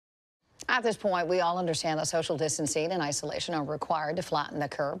At this point, we all understand that social distancing and isolation are required to flatten the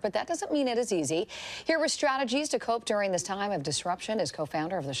curve, but that doesn't mean it is easy. Here with strategies to cope during this time of disruption is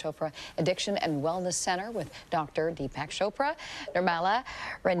co-founder of the Chopra Addiction and Wellness Center with Dr. Deepak Chopra, Nirmala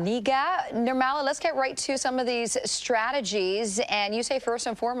Raniga. Nirmala, let's get right to some of these strategies. And you say first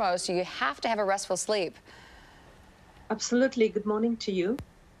and foremost, you have to have a restful sleep. Absolutely. Good morning to you.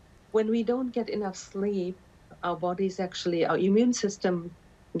 When we don't get enough sleep, our immune system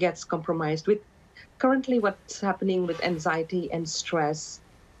gets compromised. With currently what's happening with anxiety and stress,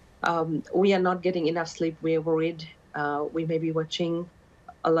 we are not getting enough sleep. We are worried. We may be watching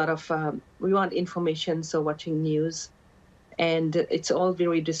a lot of, we want information, so watching news, and it's all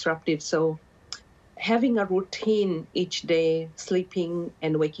very disruptive. So having a routine each day, sleeping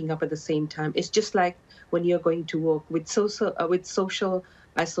and waking up at the same time, it's just like when you're going to work. With social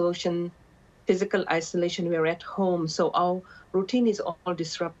isolation, physical isolation, we're at home, so our routine is all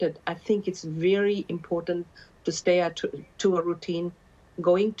disrupted. I think it's very important to stay to a routine,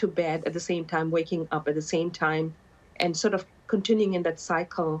 going to bed at the same time, waking up at the same time, and sort of continuing in that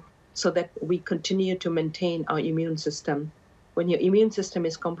cycle so that we continue to maintain our immune system. When your immune system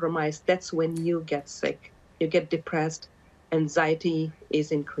is compromised, that's when you get sick. You get depressed, anxiety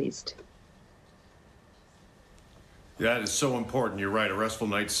is increased. That is so important. You're right. A restful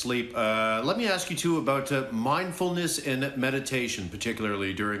night's sleep. Let me ask you, too, about mindfulness and meditation,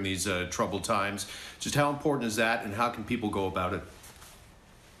 particularly during these troubled times. Just how important is that, and how can people go about it?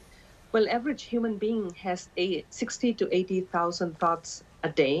 Well, average human being has 60 to 80,000 thoughts a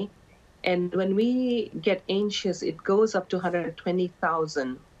day. And when we get anxious, it goes up to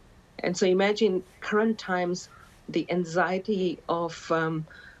 120,000. And so imagine current times, the anxiety of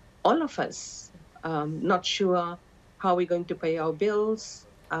all of us, not sure how we're going to pay our bills.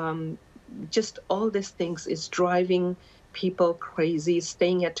 Just all these things is driving people crazy,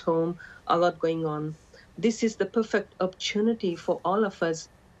 staying at home, a lot going on. This is the perfect opportunity for all of us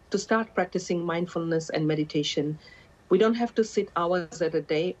to start practicing mindfulness and meditation. We don't have to sit hours at a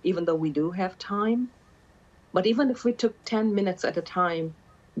day, even though we do have time. But even if we took 10 minutes at a time,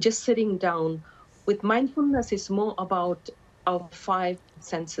 just sitting down, with mindfulness is more about our 5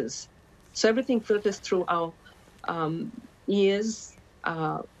 senses. So everything filters through our ears,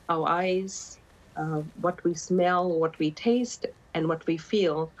 our eyes, what we smell, what we taste, and what we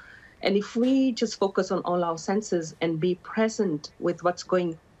feel. And if we just focus on all our senses and be present with what's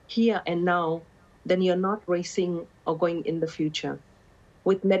going here and now, then you're not racing or going in the future.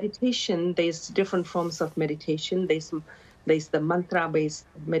 With meditation, there's different forms of meditation. There's the mantra-based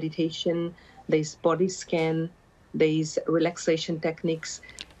meditation, there's body scan, there's relaxation techniques.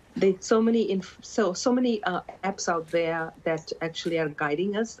 There's so many apps out there that actually are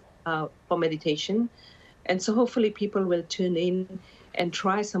guiding us for meditation. And so hopefully people will tune in and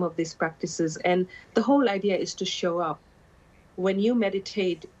try some of these practices. And the whole idea is to show up. When you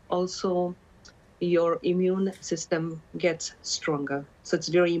meditate, also your immune system gets stronger. So it's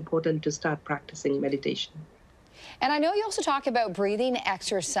very important to start practicing meditation. And I know you also talk about breathing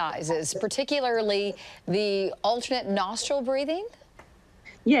exercises, particularly the alternate nostril breathing.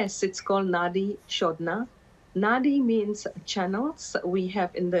 Yes, it's called Nadi Shodhana. Nadi means channels. We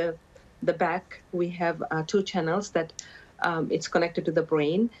have in the back, we have 2 channels that it's connected to the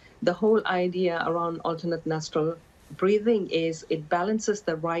brain. The whole idea around alternate nostril breathing is it balances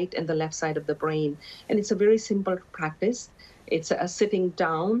the right and the left side of the brain. And it's a very simple practice. It's a sitting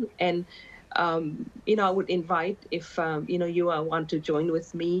down, and I would invite, if you want to join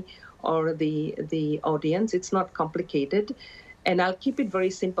with me or the audience. It's not complicated, and I'll keep it very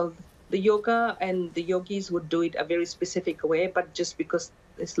simple. The yoga and the yogis would do it a very specific way, but just because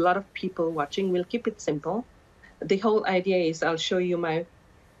there's a lot of people watching, we'll keep it simple. The whole idea is I'll show you my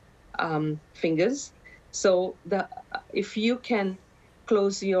fingers. So if you can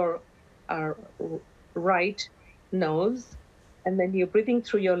close your right nose, and then you're breathing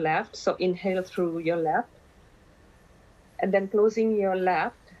through your left, so inhale through your left, and then closing your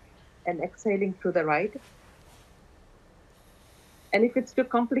left and exhaling through the right. And if it's too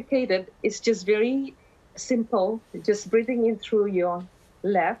complicated, it's just very simple, just breathing in through your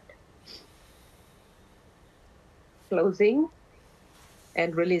left, closing,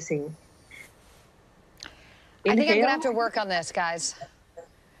 and releasing. Inhale. I think I'm going to have to work on this, guys.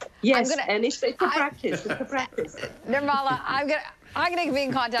 Yes, and it's a practice. It's a practice. Nirmala, I'm gonna be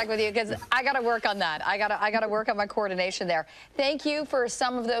in contact with you because I got to work on that. I got to work on my coordination there. Thank you for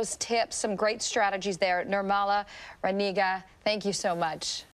some of those tips, some great strategies there, Nirmala Raniga. Thank you so much.